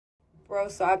Bro,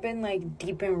 so I've been like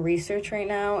deep in research right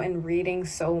now and reading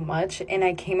so much, and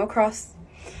I came across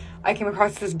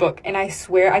this book, and I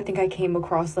swear I think I came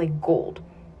across like gold.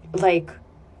 Like,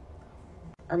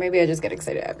 or maybe I just get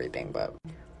excited at everything, but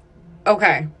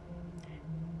okay.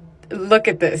 Look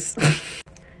at this.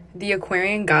 The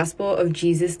Aquarian Gospel of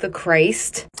Jesus the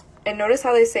Christ. And notice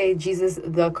how they say Jesus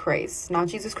the Christ, not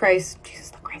Jesus Christ,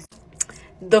 Jesus the Christ.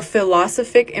 The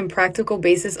philosophic and practical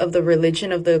basis of the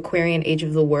religion of the Aquarian age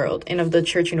of the world and of the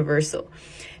Church Universal.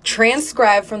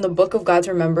 Transcribed from the Book of God's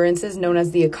Remembrances known as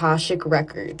the Akashic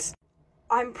Records.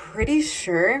 I'm pretty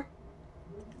sure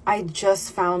I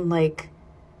just found like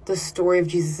the story of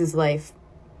Jesus's life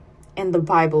in the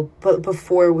Bible, but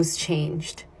before it was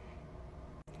changed.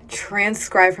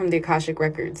 Transcribed from the Akashic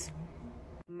Records.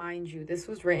 Mind you, this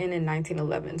was written in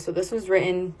 1911. So this was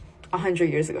written 100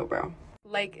 years ago, bro.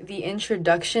 Like, the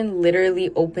introduction literally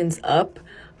opens up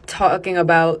talking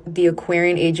about the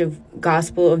Aquarian age of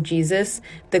Gospel of Jesus,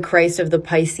 the Christ of the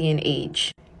Piscean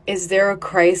age. Is there a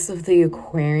Christ of the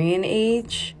Aquarian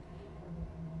age?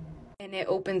 And it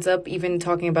opens up even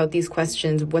talking about these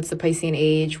questions. What's the Piscean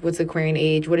age? What's the Aquarian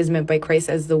age? What is meant by Christ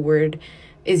as the word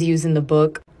is used in the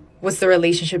book? What's the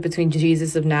relationship between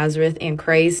Jesus of Nazareth and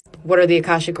Christ? What are the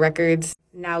Akashic Records?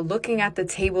 Now, looking at the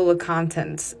table of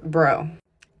contents, bro,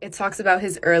 it talks about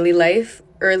his early life,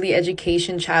 early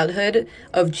education, childhood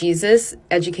of Jesus,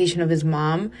 education of his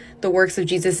mom, the works of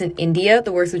Jesus in India,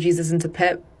 the works of Jesus in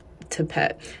Tibet,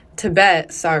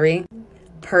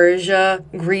 Persia,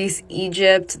 Greece,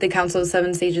 Egypt, the Council of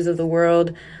Seven Sages of the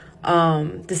World,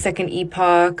 the second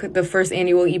epoch, the first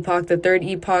annual epoch, the third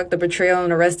epoch, the betrayal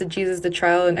and arrest of Jesus, the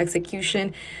trial and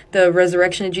execution, the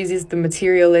resurrection of Jesus, the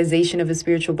materialization of his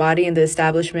spiritual body, and the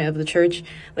establishment of the church.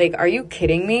 Like, are you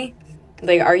kidding me?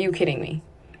 Like, are you kidding me?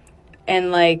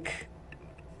 And like,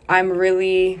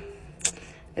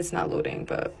 it's not loading,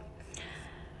 but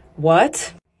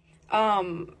what?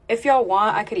 If y'all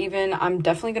want, I'm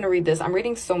definitely going to read this. I'm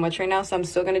reading so much right now, so I'm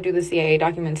still going to do the CIA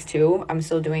documents too. I'm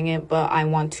still doing it, but I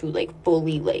want to like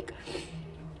fully like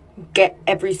get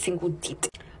every single detail.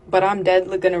 But I'm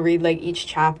deadly going to read like each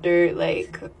chapter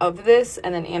like of this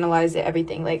and then analyze it,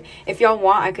 everything. Like, if y'all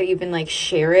want, I could even like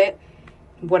share it,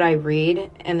 what I read,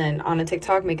 and then on a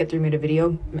TikTok, make a 3-minute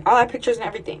video. I'll add pictures and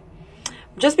everything.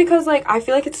 Just because like, I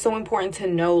feel like it's so important to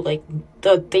know like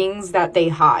the things that they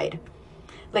hide.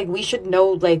 Like, we should know,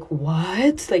 like,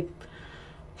 what? Like,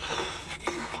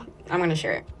 I'm gonna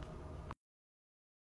share it.